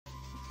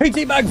Hey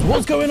Teabags,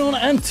 what's going on?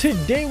 And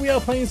today we are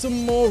playing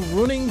some more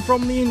Running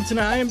from the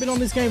Internet. I haven't been on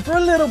this game for a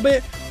little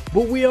bit,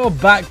 but we are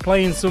back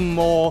playing some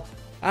more.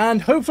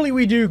 And hopefully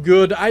we do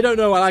good. I don't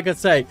know, like I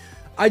say,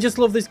 I just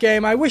love this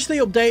game. I wish they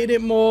updated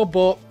it more,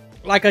 but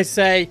like I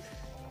say,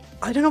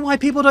 I don't know why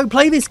people don't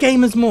play this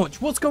game as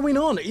much. What's going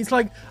on? It's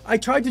like, I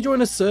tried to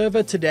join a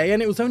server today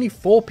and it was only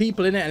 4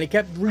 people in it, and it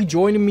kept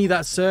rejoining me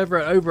that server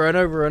over and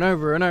over and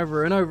over and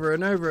over and over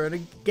and over and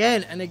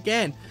again and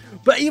again.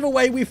 But either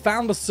way, we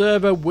found a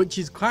server which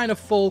is kind of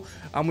full,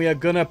 and we are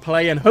gonna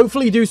play and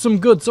hopefully do some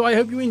good. So I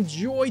hope you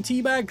enjoy,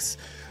 Teabags.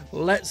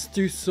 Let's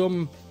do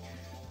some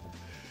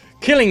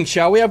killing,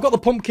 shall we? I've got the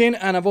pumpkin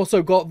and I've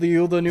also got the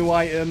other new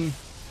item.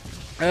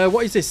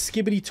 What is this?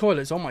 Skibidi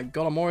toilets. Oh my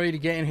god, I'm already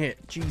getting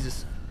hit.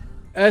 Jesus.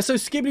 So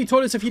Skibidi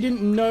toilets, if you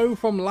didn't know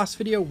from last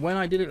video when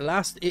I did it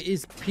last, it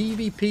is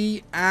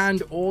PvP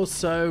and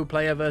also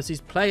player versus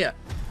player.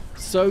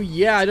 So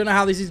yeah, I don't know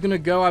how this is going to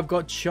go. I've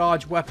got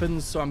charged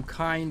weapons, so I'm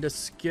kind of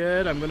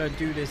scared. I'm going to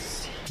do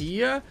this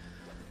here.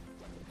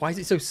 Why is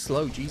it so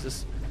slow?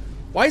 Jesus.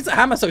 Why is the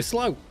hammer so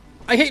slow?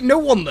 I hit no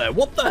one there.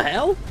 What the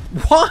hell?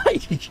 Why?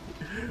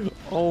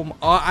 And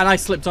I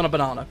slipped on a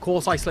banana. Of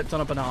course I slipped on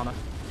a banana.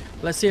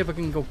 Let's see if I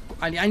can go.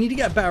 I need to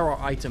get a better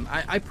item.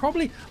 I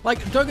probably,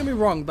 like, don't get me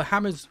wrong, the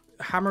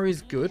hammer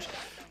is good,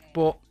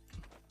 but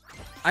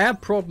I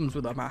have problems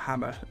with my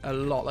hammer a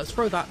lot. Let's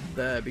throw that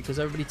there because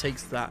everybody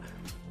takes that.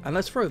 And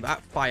let's throw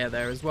that fire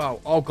there as well.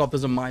 Oh god,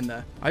 there's a mine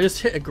there. I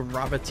just hit a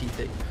gravity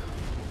thing.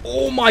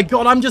 Oh my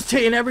god, I'm just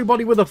hitting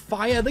everybody with a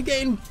fire. They're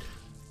getting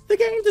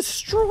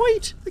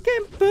destroyed. They're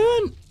getting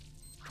burnt.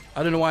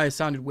 I don't know why it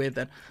sounded weird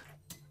then.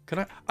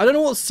 I don't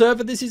know what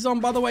server this is on,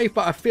 by the way,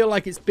 but I feel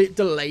like it's a bit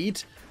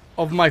delayed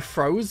of my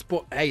throws.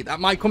 But hey, that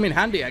might come in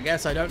handy, I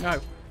guess. I don't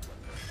know.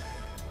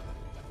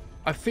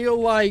 I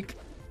feel like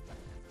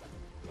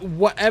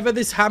whatever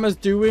this hammer's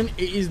doing,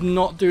 it is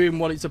not doing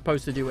what it's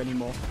supposed to do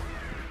anymore.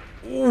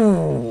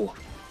 Ooh.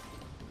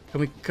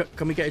 Can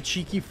we get a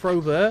cheeky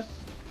throw there?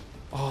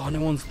 Oh, no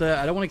one's there.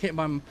 I don't want to get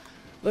my...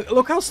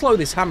 Look how slow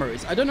this hammer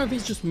is. I don't know if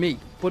it's just me,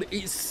 but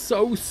it's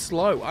so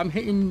slow. I'm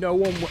hitting no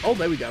one. Oh,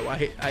 there we go. I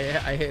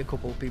hit a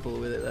couple of people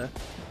with it there.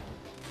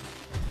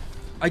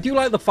 I do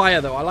like the fire,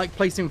 though. I like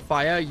placing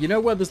fire. You know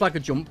where there's like a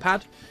jump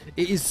pad?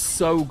 It is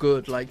so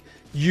good. Like,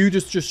 you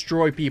just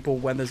destroy people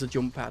when there's a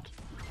jump pad.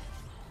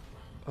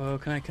 Oh,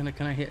 can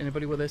I hit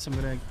anybody with this? I'm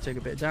going to take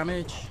a bit of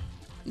damage.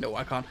 No,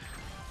 I can't.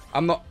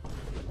 I'm not...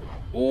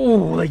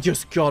 Oh, they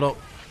just got up.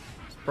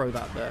 Throw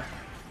that there.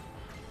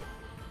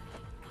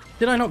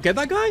 Did I not get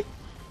that guy?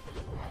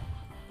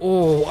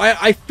 Oh,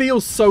 I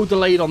feel so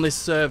delayed on this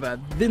server.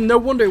 No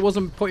wonder it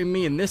wasn't putting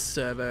me in this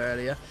server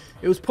earlier.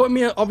 It was putting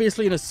me,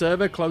 obviously, in a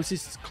server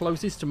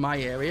closest to my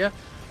area.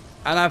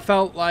 And I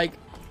felt like,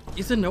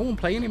 is there no one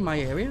playing in my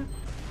area?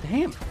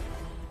 Damn.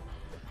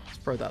 Let's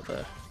throw that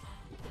there.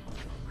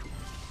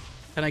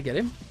 Can I get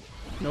him?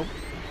 Nope.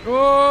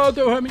 Oh,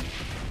 don't hurt me.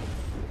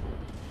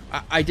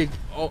 I did.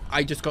 Oh,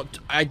 I just got.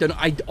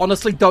 I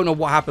honestly don't know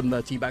what happened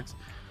there, Teabags.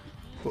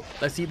 Oh,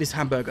 let's eat this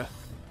hamburger.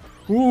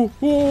 Ooh,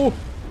 ooh.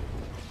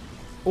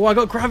 Oh, I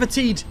got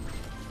gravitied.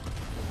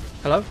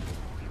 Hello?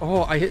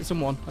 Oh, I hit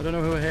someone. I don't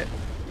know who I hit.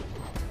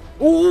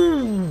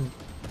 Ooh.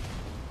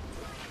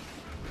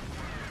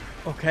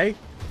 Okay.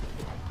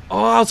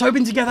 Oh, I was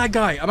hoping to get that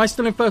guy. Am I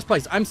still in first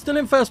place? I'm still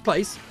in first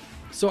place.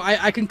 So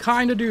I can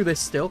kind of do this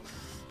still.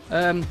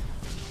 There's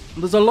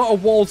a lot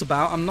of walls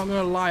about. I'm not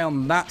going to lie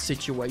on that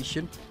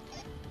situation.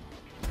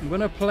 I'm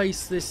going to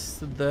place this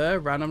there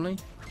randomly.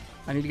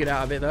 I need to get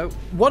out of it, though.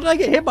 What did I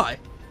get hit by?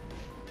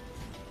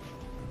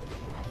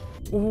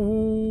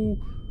 Ooh.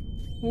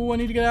 Ooh, I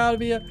need to get out of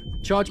here.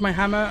 Charge my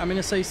hammer. I'm in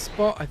a safe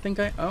spot. I think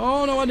I...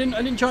 Oh, no, I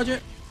didn't charge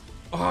it.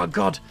 Oh,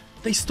 God.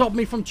 They stopped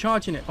me from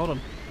charging it. Hold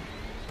on.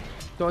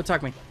 Don't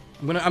attack me.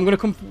 I'm gonna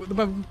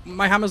come...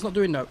 My hammer's not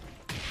doing no.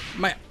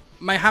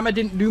 My hammer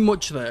didn't do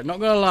much there. Not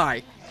going to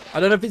lie.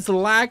 I don't know if it's the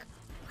lag,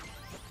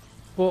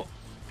 but...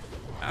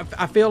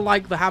 I feel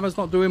like the hammer's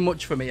not doing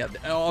much for me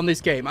on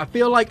this game. I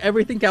feel like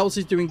everything else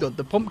is doing good.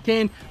 The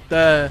pumpkin,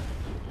 the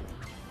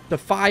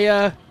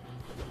fire.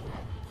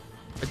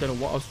 I don't know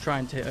what I was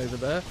trying to hit over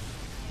there.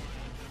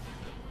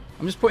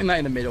 I'm just putting that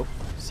in the middle.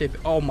 See if...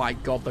 Oh my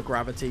god, the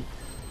gravity.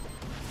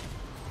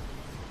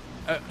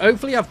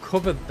 Hopefully I've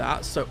covered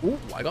that. So, ooh,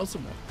 I got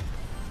someone.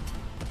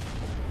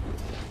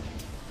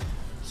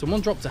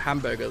 Someone dropped a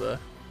hamburger there.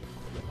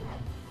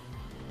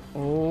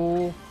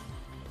 Oh...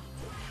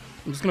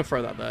 I'm just gonna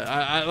throw that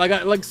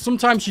there. Like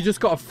sometimes you just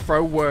gotta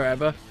throw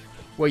where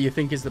you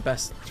think is the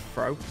best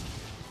throw.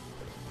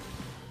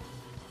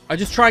 I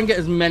just try and get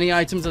as many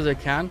items as I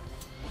can.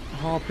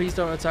 Oh, please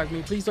don't attack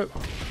me. Please don't.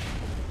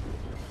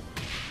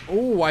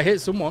 Oh, I hit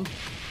someone.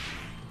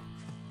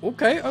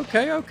 Okay,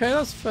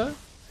 that's fair.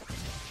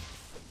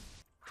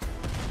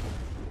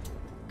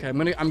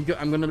 Okay, I'm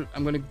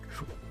gonna.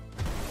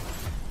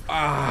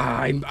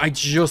 Ah, I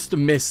just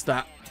missed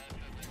that.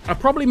 I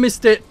probably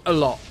missed it a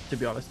lot, to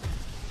be honest.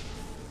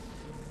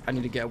 I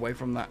need to get away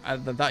from that.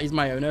 That is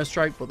my own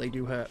airstrike, but they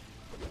do hurt.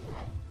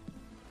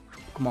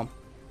 Come on.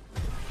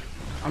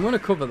 I'm going to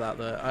cover that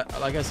though.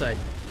 Like I say,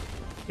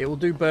 it will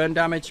do burn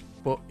damage,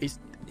 but it's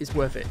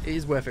worth it. It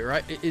is worth it,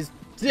 right? It is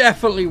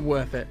definitely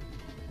worth it.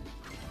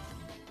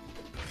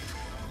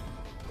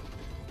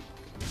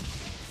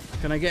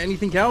 Can I get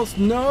anything else?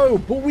 No,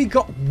 but we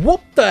got,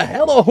 what the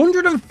hell,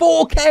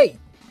 104k.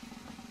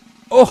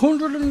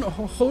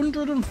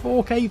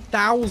 104k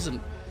thousand.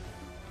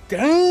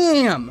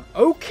 Damn.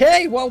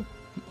 Okay, well,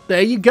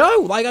 there you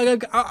go. Like,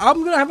 I'm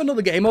going to have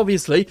another game,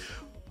 obviously.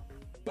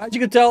 As you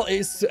can tell,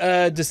 it's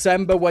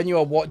December when you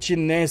are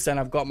watching this, and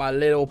I've got my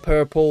little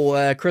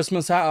purple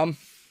Christmas hat on.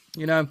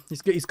 You know,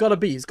 it's got to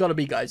be,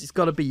 guys. It's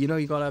got to be, you know,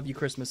 you got to have your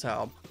Christmas hat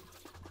on.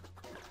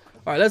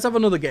 All right, let's have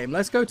another game.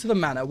 Let's go to the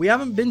manor. We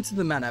haven't been to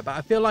the manor, but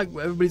I feel like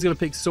everybody's going to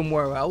pick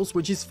somewhere else,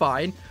 which is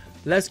fine.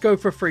 Let's go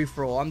for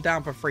free-for-all. I'm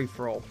down for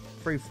free-for-all.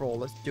 Free-for-all,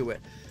 let's do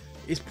it.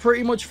 It's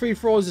pretty much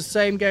free-for-all. It's the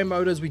same game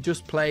mode as we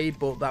just played,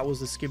 but that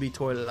was the skibby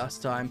toilet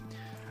last time.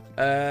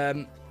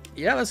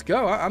 Yeah, let's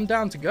go. I'm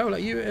down to go.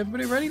 Like,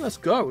 everybody ready? Let's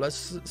go.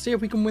 Let's see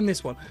if we can win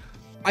this one.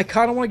 I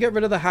kind of want to get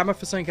rid of the hammer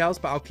for something else,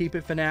 but I'll keep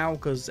it for now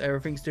because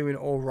everything's doing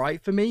all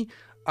right for me.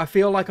 I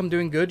feel like I'm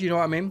doing good, you know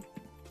what I mean?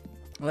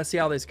 Let's see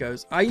how this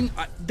goes.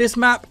 This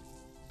map,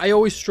 I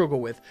always struggle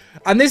with.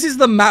 And this is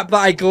the map that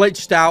I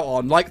glitched out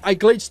on. Like, I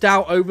glitched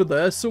out over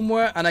there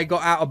somewhere, and I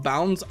got out of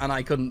bounds, and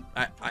I couldn't...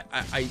 I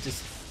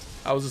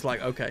was just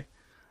like, okay.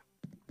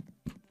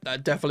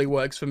 That definitely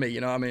works for me,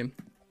 you know what I mean?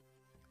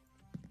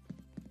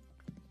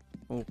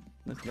 Oh,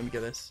 let me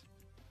get this.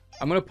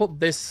 I'm going to put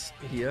this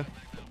here.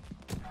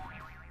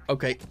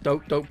 Okay,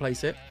 don't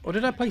place it. Or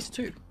did I place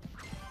two?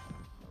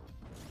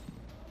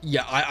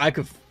 Yeah, I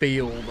could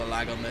feel the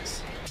lag on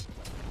this.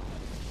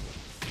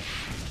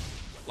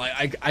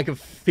 Like, I could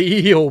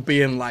feel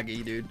being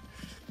laggy, dude.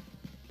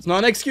 It's not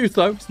an excuse,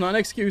 though. It's not an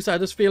excuse. I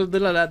just feel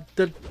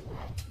the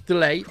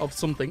delay of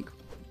something.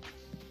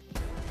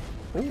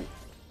 Oh.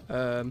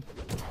 Are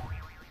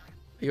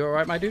you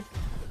alright, my dude?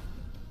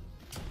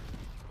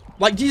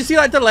 Like, do you see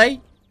that delay?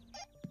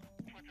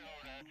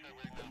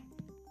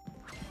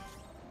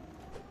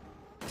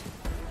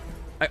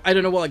 I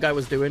don't know what that guy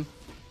was doing.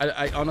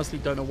 I honestly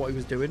don't know what he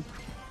was doing.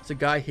 There's a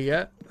guy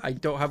here. I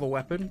don't have a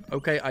weapon.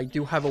 Okay, I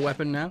do have a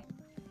weapon now.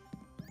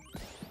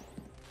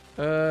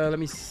 Let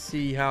me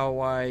see how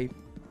I...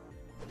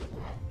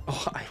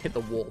 Oh, I hit the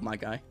wall, my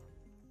guy.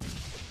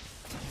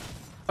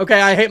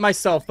 Okay, I hit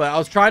myself there. I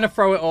was trying to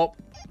throw it up.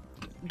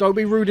 Don't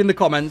be rude in the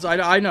comments.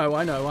 I know.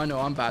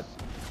 I'm bad.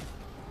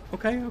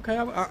 Okay.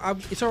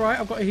 It's alright.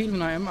 I've got a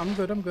healing item. I'm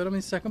good. I'm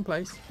in second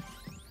place.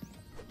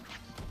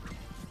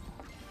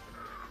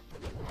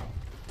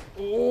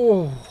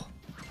 Oh.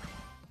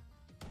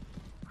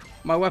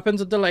 My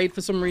weapons are delayed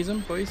for some reason,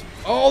 boys.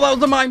 Oh, that was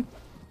the mine.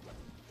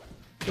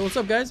 Yo, what's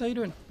up, guys? How you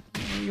doing?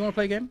 You want to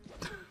play a game?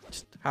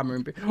 Just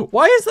hammering.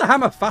 Why is the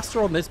hammer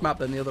faster on this map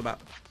than the other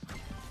map?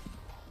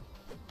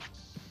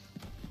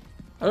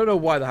 I don't know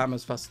why the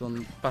hammer's faster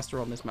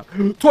on this map.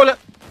 Toilet!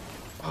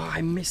 Oh,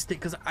 I missed it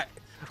because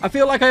I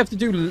feel like I have to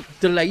do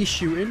delay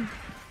shooting.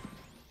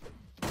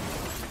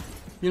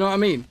 You know what I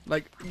mean?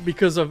 Like,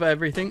 because of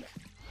everything.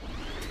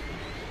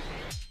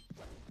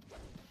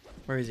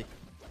 Where is he?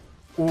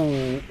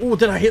 Oh,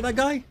 did I hit that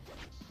guy?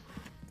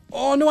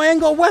 Oh, no, I ain't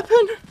got a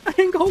weapon. I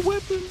ain't got a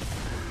weapon.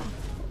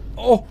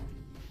 Oh,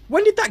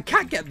 when did that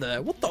cat get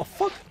there? What the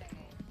fuck?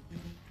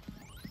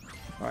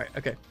 All right,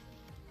 okay.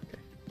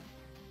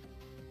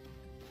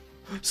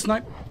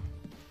 Snipe.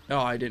 Oh,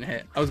 I didn't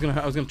hit. I was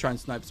gonna try and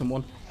snipe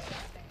someone.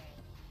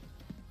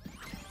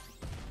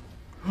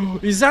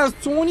 Is that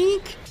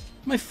Sonic?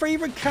 My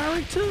favorite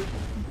character?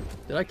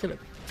 Did I kill him?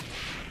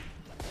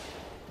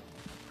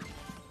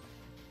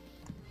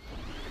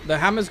 The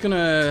hammer's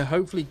gonna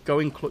hopefully go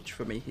in clutch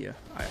for me here.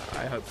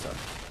 I hope so.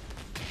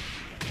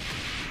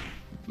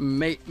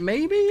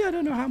 Maybe? I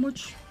don't know how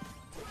much.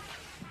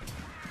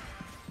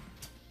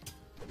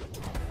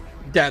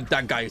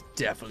 That guy is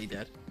definitely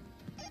dead.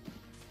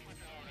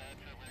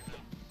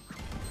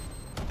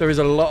 There is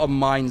a lot of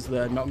mines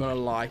there, not gonna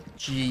lie.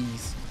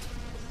 Jeez.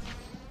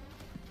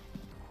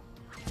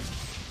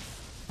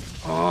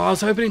 Oh, I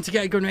was hoping to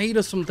get a grenade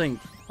or something.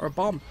 Or a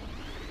bomb.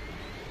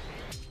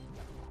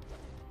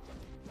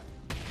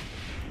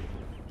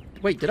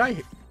 Wait, did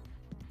I...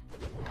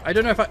 I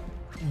don't know if I...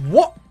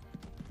 What?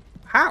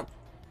 How?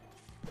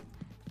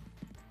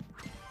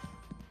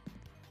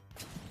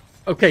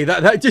 Okay,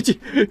 did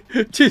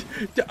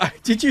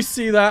you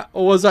see that?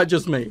 Or was that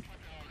just me?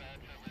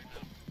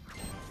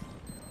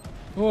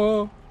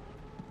 Oh.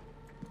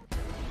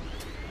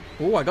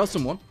 Oh, I got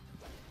someone.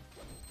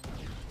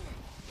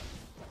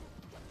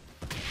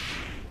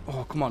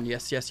 Oh, come on.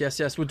 Yes.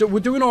 We're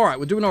doing all right.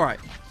 We're doing all right.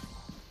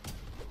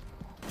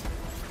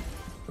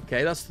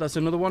 Okay, that's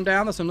another one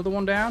down. That's another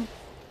one down.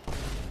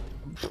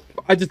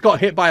 I just got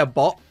hit by a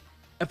bot.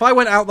 If I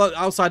went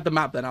outside the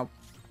map, then I'll...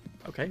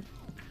 Okay.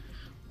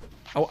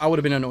 I would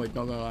have been annoyed,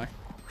 not gonna lie.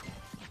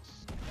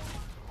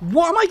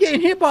 What am I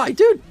getting hit by,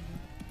 dude?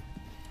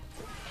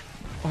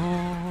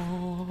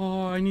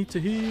 Oh, I need to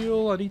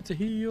heal. I need to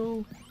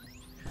heal.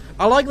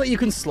 I like that you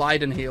can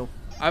slide and heal.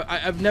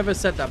 I've never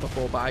said that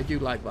before, but I do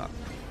like that.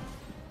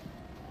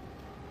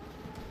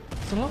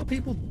 There's a lot of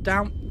people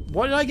down.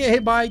 What did I get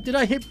hit by? Did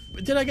I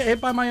get hit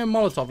by my own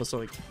Molotov or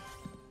something?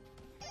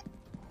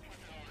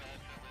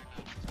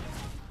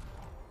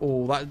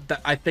 Oh,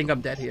 that I think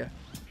I'm dead here.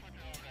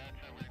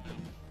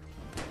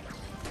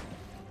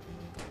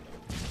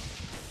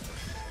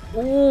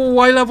 Oh,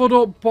 I leveled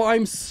up, but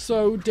I'm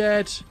so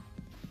dead.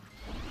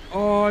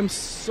 Oh, I'm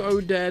so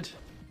dead.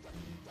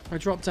 I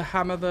dropped a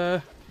hammer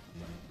there.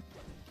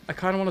 I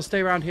kind of want to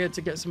stay around here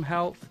to get some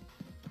health.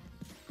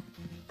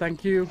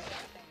 Thank you.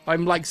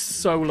 I'm like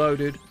so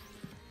loaded.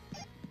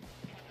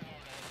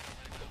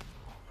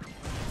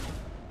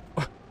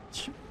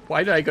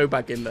 Why did I go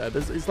back in there?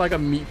 It's like a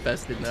meat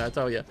fest in there, I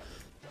tell you.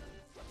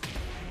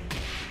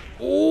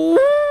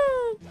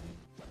 Oh!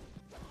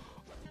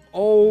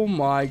 Oh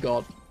my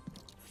god.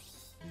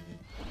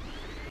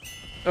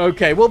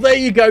 Okay, well there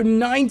you go.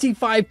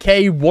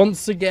 95k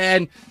once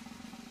again.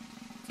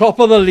 Top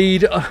of the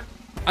lead. I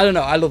don't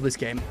know. I love this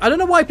game. I don't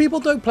know why people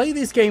don't play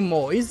this game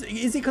more. Is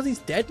it because he's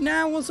dead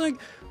now or something?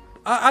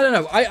 I don't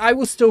know. I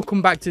will still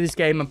come back to this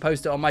game and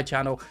post it on my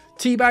channel.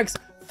 Teabags,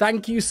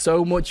 thank you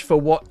so much for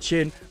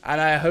watching. And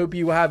I hope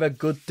you have a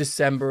good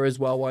December as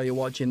well while you're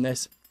watching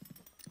this.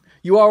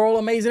 You are all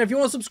amazing. If you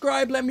want to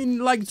subscribe, let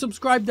me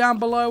subscribe down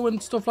below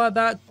and stuff like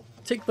that.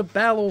 Tick the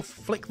bell or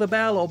flick the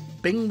bell or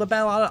bing the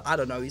bell. I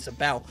don't know. It's a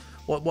bell.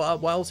 What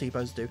else are you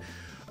supposed to do?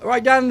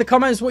 Write down in the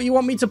comments what you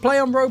want me to play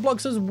on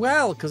Roblox as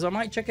well, because I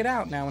might check it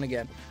out now and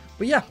again.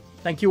 But yeah,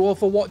 thank you all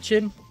for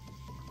watching.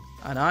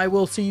 And I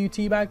will see you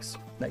Teabags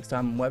next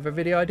time, whatever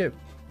video I do.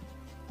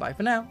 Bye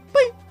for now.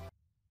 Bye.